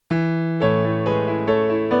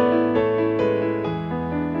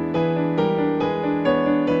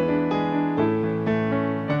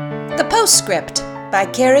Postscript by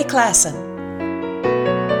Carrie Klassen.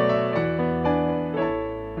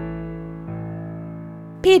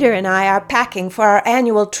 Peter and I are packing for our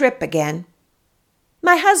annual trip again.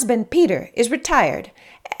 My husband, Peter, is retired,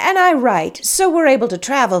 and I write, so we're able to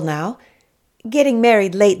travel now. Getting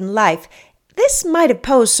married late in life, this might have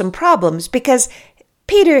posed some problems because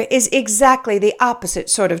Peter is exactly the opposite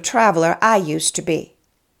sort of traveler I used to be.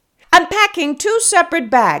 I'm packing 2 separate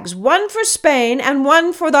bags, one for Spain and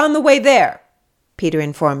one for on the way there, Peter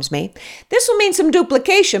informs me. This will mean some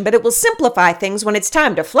duplication, but it will simplify things when it's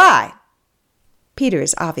time to fly. Peter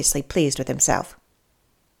is obviously pleased with himself.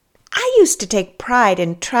 I used to take pride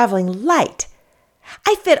in traveling light.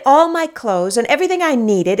 I fit all my clothes and everything I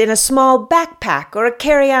needed in a small backpack or a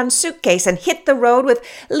carry-on suitcase and hit the road with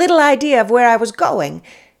little idea of where I was going.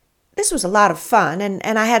 This was a lot of fun,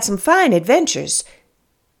 and I had some fine adventures.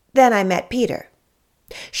 Then I met Peter.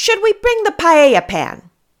 "Should we bring the paella pan?"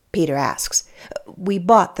 Peter asks. We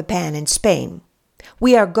bought the pan in Spain.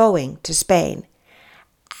 We are going to Spain.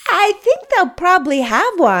 "I think they'll probably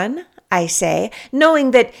have one," I say,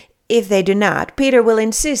 knowing that if they do not, Peter will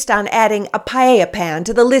insist on adding a paella pan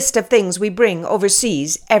to the list of things we bring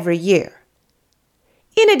overseas every year.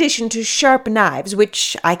 In addition to sharp knives,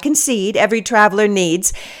 which I concede every traveler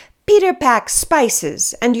needs, Peter packs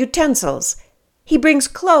spices and utensils. He brings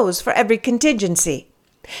clothes for every contingency.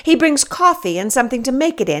 He brings coffee and something to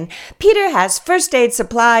make it in. Peter has first aid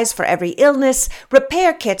supplies for every illness,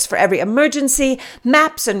 repair kits for every emergency,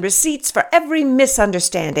 maps and receipts for every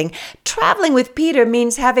misunderstanding. Traveling with Peter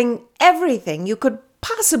means having everything you could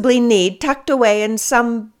possibly need tucked away in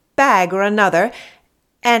some bag or another,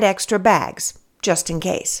 and extra bags, just in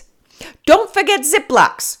case. "Don't forget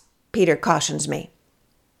Ziplocs," Peter cautions me.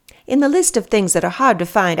 In the list of things that are hard to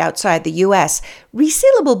find outside the U.S.,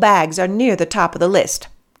 resealable bags are near the top of the list.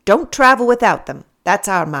 Don't travel without them. That's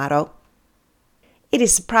our motto. It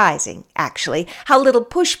is surprising, actually, how little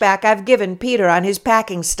pushback I've given Peter on his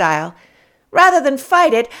packing style. Rather than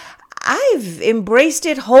fight it, I've embraced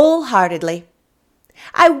it wholeheartedly.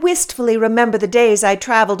 I wistfully remember the days I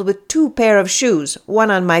traveled with 2 pair of shoes,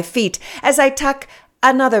 one on my feet, as I tuck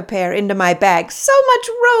another pair into my bag. So much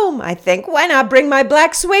room, I think. Why not bring my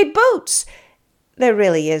black suede boots? There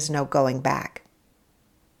really is no going back.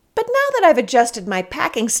 But now that I've adjusted my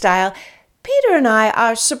packing style, Peter and I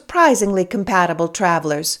are surprisingly compatible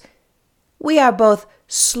travelers. We are both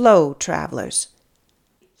slow travelers.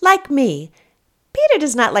 Like me, Peter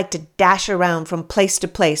does not like to dash around from place to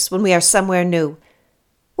place when we are somewhere new.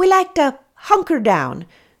 We like to hunker down,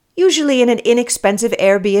 usually in an inexpensive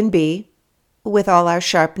Airbnb, with all our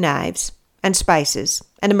sharp knives and spices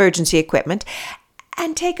and emergency equipment,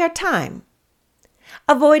 and take our time,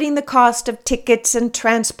 avoiding the cost of tickets and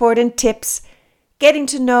transport and tips, getting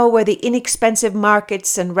to know where the inexpensive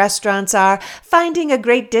markets and restaurants are, finding a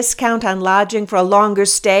great discount on lodging for a longer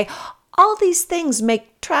stay. All these things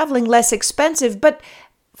make traveling less expensive, but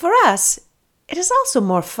for us, it is also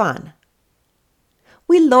more fun.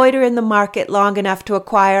 We loiter in the market long enough to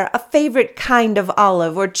acquire a favorite kind of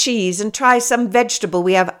olive or cheese and try some vegetable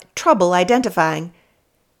we have trouble identifying.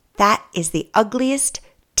 That is the ugliest,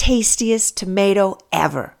 tastiest tomato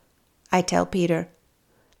ever, I tell Peter.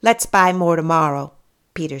 "Let's buy more tomorrow,"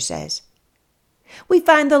 Peter says. We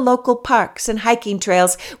find the local parks and hiking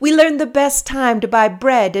trails. We learn the best time to buy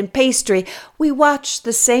bread and pastry. We watch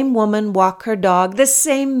the same woman walk her dog, the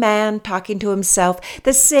same man talking to himself,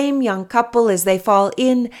 the same young couple as they fall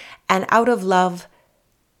in and out of love.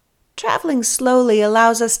 Traveling slowly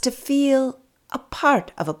allows us to feel a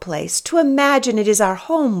part of a place, to imagine it is our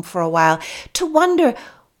home for a while, to wonder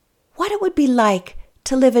what it would be like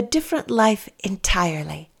to live a different life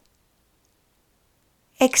entirely.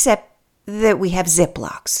 Except that we have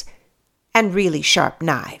Ziplocs and really sharp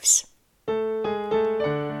knives.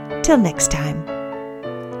 Till next time,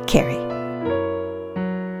 Carrie.